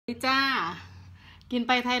จ้ากินไ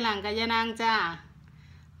ปไทยหลังกับยานางจ้า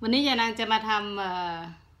วันนี้ยานางจะมาท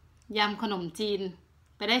ำยำขนมจีน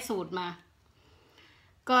ไปได้สูตรมา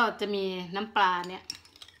ก็จะมีน้ำปลาเนี่ย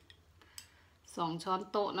2 ช้อน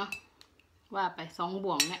โต๊ะเนาะว่าไป2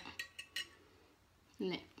 บ่วงเนี่ย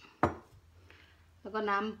แล้วก็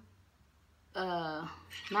น้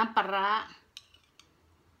ำปลาร้า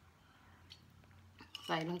ใ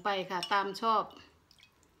ส่ลงไปค่ะตามชอบ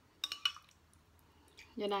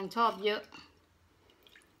ยานางชอบเยอะ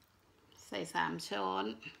ใส่3 ช้อน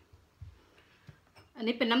อัน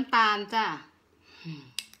นี้เป็นน้ำตาลจ้า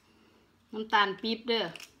น้ำตาลปี๊บเด้อ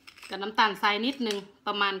กับน้ำตาลทรายนิดนึงป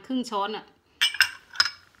ระมาณครึ่งช้อนอ่ะ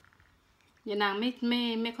ยานางไ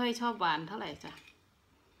ม่ค่อยชอบหวานเท่าไหร่จ้ะ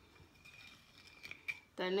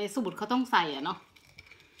แต่ในสูตรเขาต้องใส่อ่ะเนาะ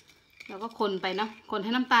แล้วก็คนไปเนาะคนใ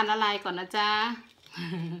ห้น้ำตาลละลายก่อนนะจ๊ะ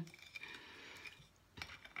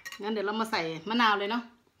งั้นเดี๋ยวเรามาใส่มะนาวเลยเนาะ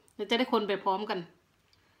เราจะได้คนไปพร้อมกัน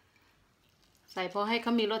ใส่พอให้เข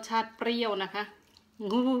ามีรสชาติเปรี้ยวนะคะ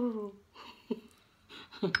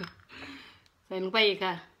ใส่ลงไปอีก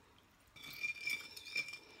ค่ะ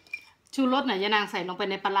ชูรสน่ะยานางใส่ลงไป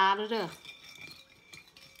ในปลาร้าแล้วเด้อ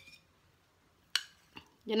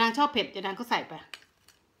ยานางชอบเผ็ดยานางก็ใส่ไป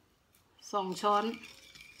2 ช้อน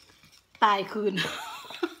ตายคืน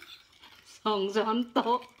2 ช้อนโ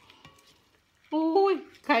ต๊ะอุ้ย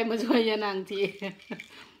ใครมาช่วยยานางที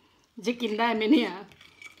จะกินได้ไหมเนี่ย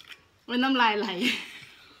มันน้ำลายไหล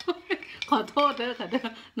ขอโทษเด้อค่ะเด้อ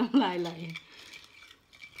น้ำลายไหล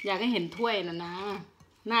อยากให้เห็นถ้วยนะ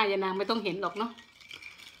หน้ายานางไม่ต้องเห็นหรอกเนาะ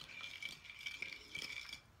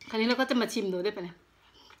คราวนี้เราก็จะมาชิมดูได้ปะเนี่ย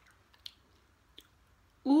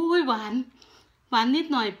อุ้ยหวานนิด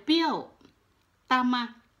หน่อยเปรี้ยวตามมา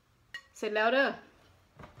เสร็จแล้วเด้อ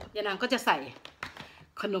ยานางก็จะใส่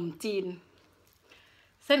ขนมจีน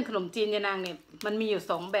เส้นขนมจีนยานางเนี่ยมันมีอยู่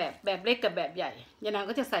2 แบบเล็กกับแบบใหญ่ยานาง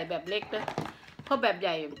ก็จะใส่แบบเล็กด้วยเพราะแบบให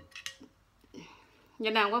ญ่ย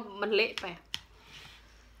านางว่ามันเละไป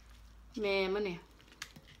แม่มันเนี่ย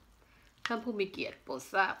ท่านผู้มีเกียรติโปรด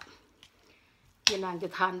ทราบยานางจะ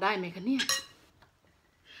ทานได้ไหมคะเนี่ย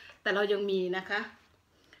แต่เรายังมีนะคะ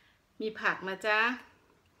มีผักนะจ๊ะ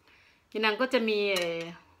ยานางก็จะมี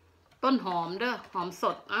ต้นหอมเด้อหอมส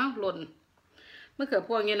ดหล่นมะเขือพ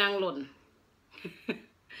วงยานางหล่น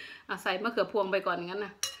ใส่มะเขือพวงไปก่อนงั้นน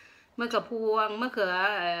ะมะเขือพวงมะเขือ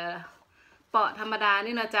เปาะธรรมดา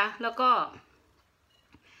นี่นะจ๊ะแล้วก็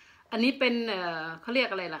อันนี้เป็นเขาเรียก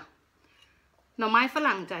อะไรล่ะหน่อไม้ฝ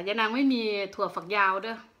รั่งจ้ะยานางไม่มีถั่วฝักยาวเ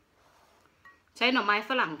ด้อใช้หน่อไม้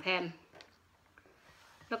ฝรั่งแทน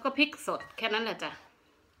แล้วก็พริกสดแค่นั้นแหละจ้ะ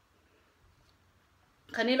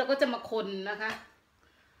คราวนี้เราก็จะมาคนนะคะ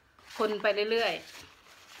คนไปเรื่อย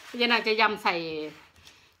ๆยานางจะยำใ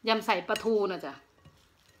ส่ปลาทูนะจ๊ะ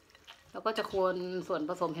เราก็จะคนส่วน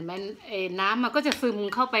ผสมเห็นไหมน้ำมันก็จะซึม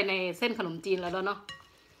เข้าไปในเส้นขนมจีนแล้วเนาะ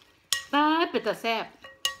ตาเป็นแต่แซ่บ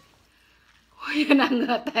โอ้ยนางเห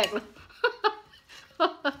งื่อแตกแล้ว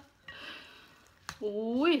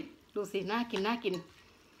อุ้ยดูสิน่ากิน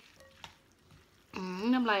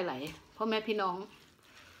น้ำลายไหลพ่อแม่พี่น้อง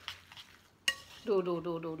ดูเด้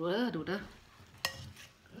อ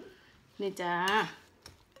นี่จ้า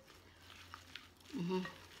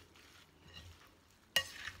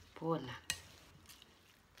พูดนะ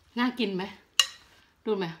น่ากินไหม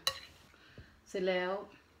ดูไหมเสร็จแล้ว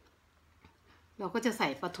เราก็จะใส่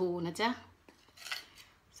ปลาทูนะจ๊ะ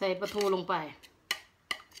ใส่ปลาทูลงไป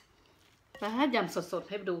แล้วยำสดๆ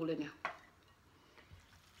ให้ดูเลยเนี่ย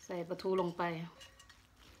ใส่ปลาทูลงไป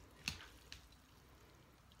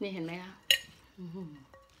นี่เห็นไหมคะ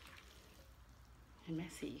เห็นไหม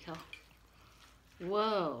สีเขาว้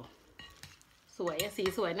าวสวยสี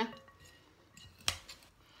สวยนะ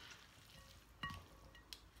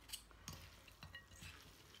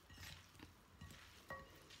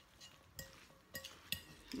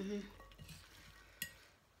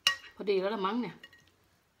พอดีแล้วละมั้งเนี่ย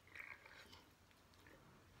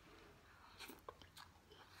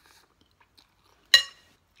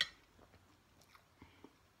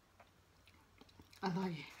อร่อ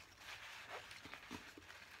ย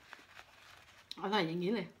อย่าง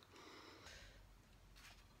นี้เลย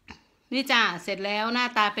นี่จ้าเสร็จแล้วหน้า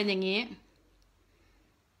ตาเป็นอย่างนี้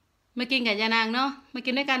มากินกับยานางเนาะมากิ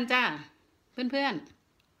นด้วยกันจ้าเพื่อน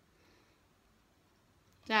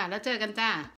ๆจ้าแล้วเจอกันจ้า